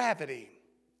gravity.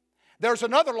 There's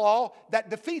another law that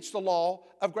defeats the law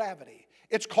of gravity.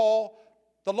 It's called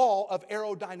the law of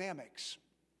aerodynamics.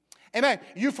 Amen.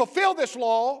 You fulfill this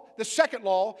law, the second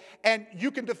law, and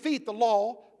you can defeat the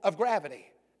law of gravity.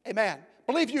 Amen.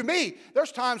 Believe you me,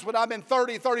 there's times when I'm in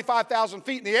 30, 35,000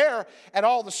 feet in the air, and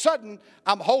all of a sudden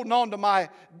I'm holding on to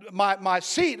my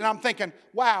seat, and I'm thinking,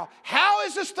 wow, how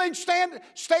is this thing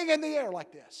staying in the air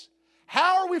like this?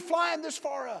 How are we flying this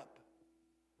far up?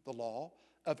 The law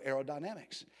of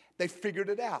aerodynamics. They figured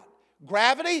it out.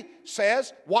 Gravity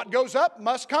says what goes up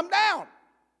must come down.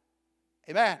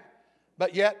 Amen.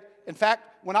 But yet, in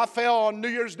fact, when I fell on New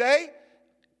Year's Day,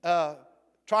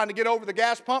 trying to get over the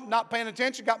gas pump, not paying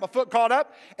attention, got my foot caught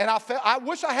up, and I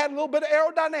wish I had a little bit of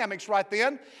aerodynamics right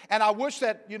then, and I wish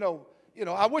that,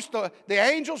 I wish the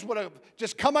angels would have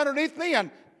just come underneath me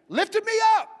and lifted me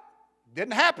up.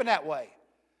 Didn't happen that way.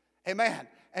 Amen.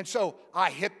 And so I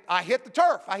hit the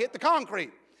turf. I hit the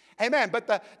concrete. Amen. But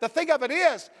the thing of it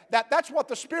is that's what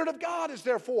the Spirit of God is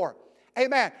there for.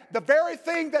 Amen. The very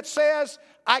thing that says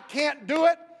I can't do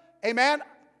it, amen,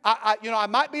 I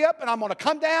might be up and I'm going to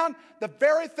come down. The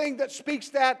very thing that speaks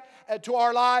that to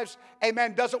our lives,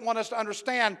 amen, doesn't want us to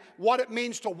understand what it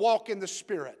means to walk in the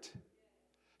Spirit.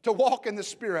 To walk in the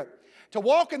Spirit. To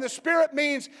walk in the Spirit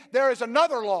means there is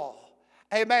another law.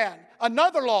 Amen.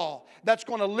 Another law that's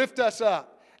going to lift us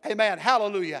up. Amen.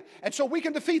 Hallelujah. And so we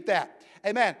can defeat that.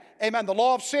 Amen. Amen. The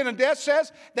law of sin and death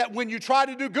says that when you try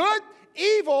to do good,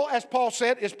 evil, as Paul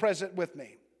said, is present with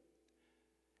me.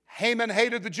 Haman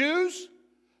hated the Jews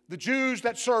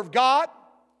that serve God.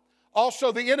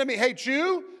 Also, the enemy hates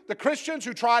you, the Christians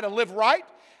who try to live right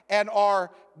and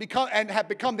have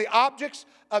become the objects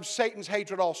of Satan's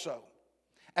hatred also.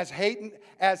 As Haman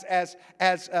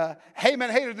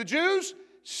hated the Jews,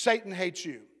 Satan hates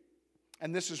you.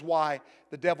 And this is why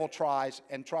the devil tries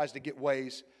to get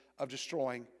ways of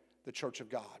destroying the church of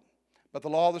God. But the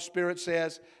law of the Spirit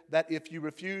says that if you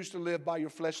refuse to live by your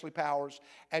fleshly powers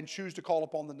and choose to call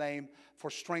upon the name for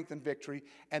strength and victory,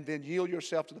 and then yield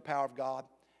yourself to the power of God,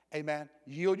 amen,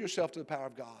 yield yourself to the power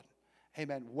of God,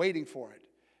 amen, waiting for it,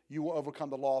 you will overcome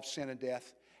the law of sin and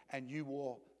death, and you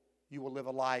will live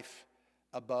a life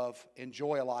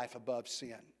enjoy a life above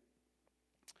sin.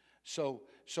 So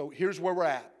here's where we're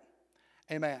at.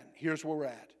 Amen. Here's where we're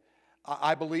at.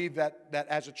 I believe that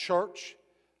as a church,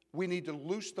 we need to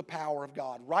loose the power of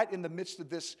God right in the midst of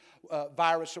this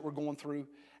virus that we're going through.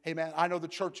 Amen. I know the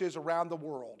churches around the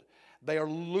world, they are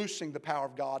loosing the power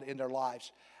of God in their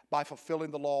lives by fulfilling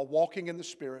the law, walking in the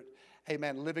Spirit.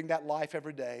 Amen. Living that life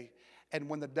every day. And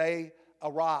when the day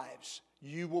arrives,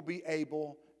 you will be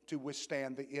able to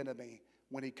withstand the enemy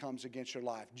when he comes against your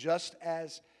life. Just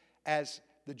as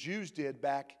the Jews did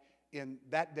back in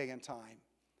that day and time.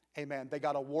 Amen. They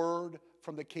got a word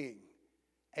from the king.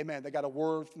 Amen. They got a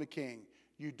word from the king.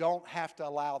 You don't have to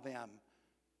allow them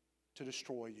to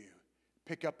destroy you.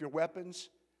 Pick up your weapons,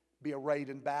 be arrayed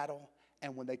in battle,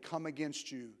 and when they come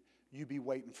against you, you be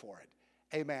waiting for it.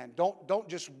 Amen. Don't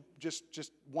just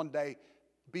one day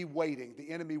be waiting. The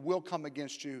enemy will come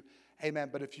against you. Amen.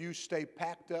 But if you stay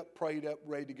packed up, prayed up,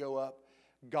 ready to go up,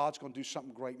 God's going to do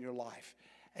something great in your life.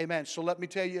 Amen. So let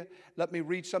me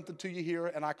read something to you here,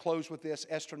 and I close with this,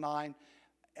 Esther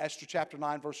chapter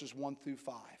 9, verses 1 through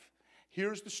 5.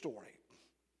 Here's the story.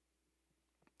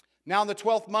 Now in the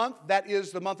 12th month, that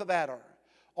is the month of Adar,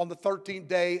 on the 13th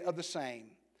day of the same,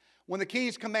 when the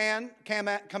king's commandment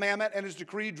and his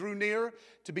decree drew near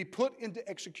to be put into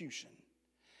execution,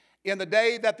 in the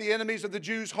day that the enemies of the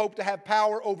Jews hoped to have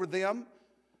power over them,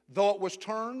 though it was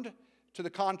turned to the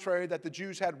contrary, that the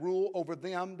Jews had rule over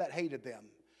them that hated them.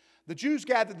 The Jews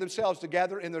gathered themselves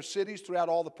together in their cities throughout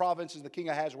all the provinces of the king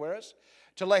Ahasuerus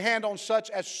to lay hand on such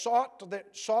as sought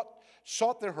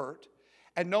their hurt,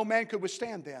 and no man could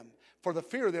withstand them, for the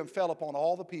fear of them fell upon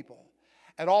all the people.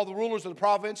 And all the rulers of the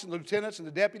province and the lieutenants and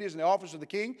the deputies and the officers of the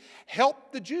king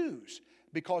helped the Jews,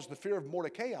 because the fear of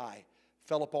Mordecai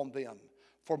fell upon them.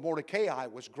 For Mordecai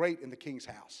was great in the king's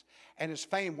house, and his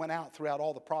fame went out throughout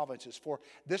all the provinces. For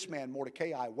this man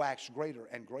Mordecai waxed greater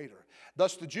and greater.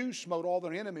 Thus the Jews smote all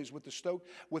their enemies with the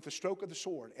stroke of the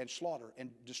sword, and slaughter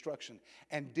and destruction,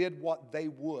 and did what they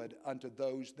would unto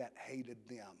those that hated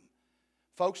them.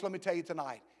 Folks, let me tell you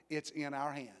tonight, it's in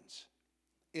our hands.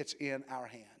 It's in our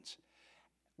hands.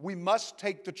 We must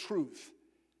take the truth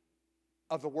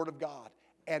of the Word of God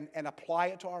and apply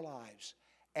it to our lives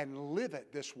and live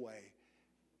it this way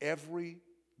every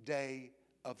day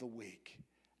of the week.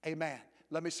 Amen.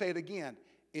 Let me say it again.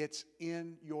 It's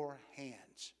in your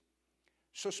hands.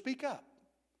 So speak up.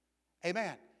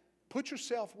 Amen. Put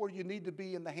yourself where you need to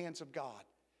be in the hands of God.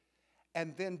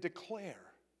 And then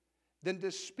declare. Then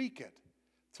just speak it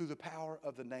through the power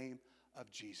of the name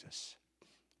of Jesus.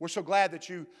 We're so glad that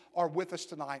you are with us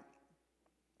tonight.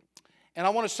 And I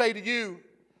want to say to you,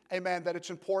 amen, that it's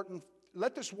important.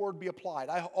 Let this word be applied.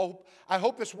 I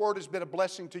hope this word has been a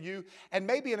blessing to you and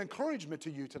maybe an encouragement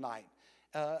to you tonight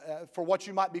for what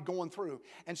you might be going through.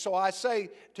 And so I say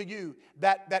to you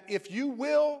that if you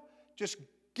will just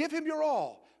give him your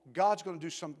all, God's going to do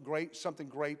something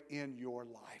great in your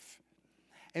life.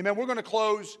 Amen. We're going to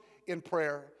close in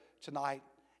prayer tonight.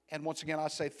 And once again, I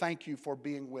say thank you for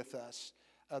being with us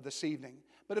this evening.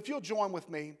 But if you'll join with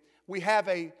me, we have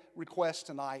a request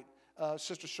tonight.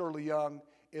 Sister Shirley Young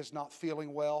is not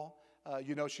feeling well.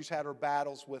 You know, she's had her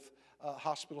battles with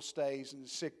hospital stays and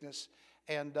sickness.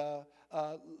 And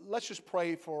let's just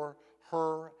pray for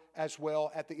her as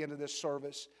well at the end of this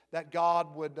service, that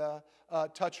God would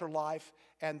touch her life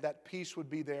and that peace would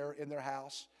be there in their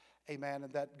house. Amen.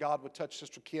 And that God would touch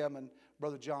Sister Kim and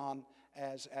Brother John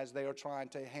as they are trying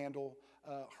to handle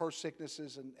her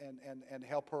sicknesses and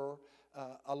help her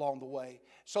along the way.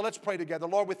 So let's pray together.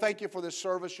 Lord, we thank you for this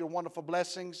service, your wonderful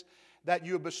blessings that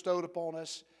you have bestowed upon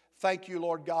us. Thank you,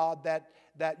 Lord God,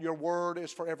 that your word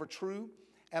is forever true.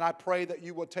 And I pray that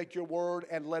you will take your word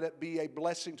and let it be a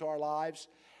blessing to our lives.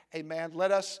 Amen.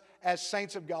 Let us, as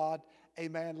saints of God,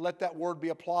 amen, let that word be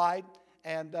applied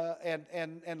and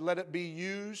let it be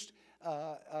used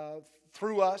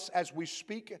through us as we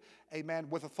speak, amen,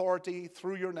 with authority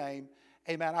through your name.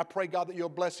 Amen. I pray, God, that you'll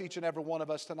bless each and every one of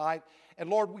us tonight. And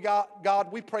Lord,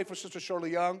 God, we pray for Sister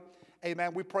Shirley Young.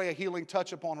 Amen. We pray a healing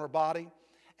touch upon her body.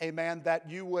 Amen. That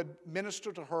you would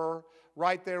minister to her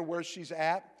right there where she's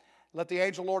at. Let the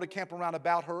angel, Lord, encamp around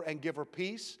about her and give her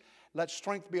peace. Let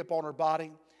strength be upon her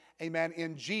body. Amen.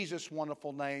 In Jesus'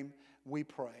 wonderful name we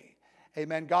pray.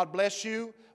 Amen. God bless you.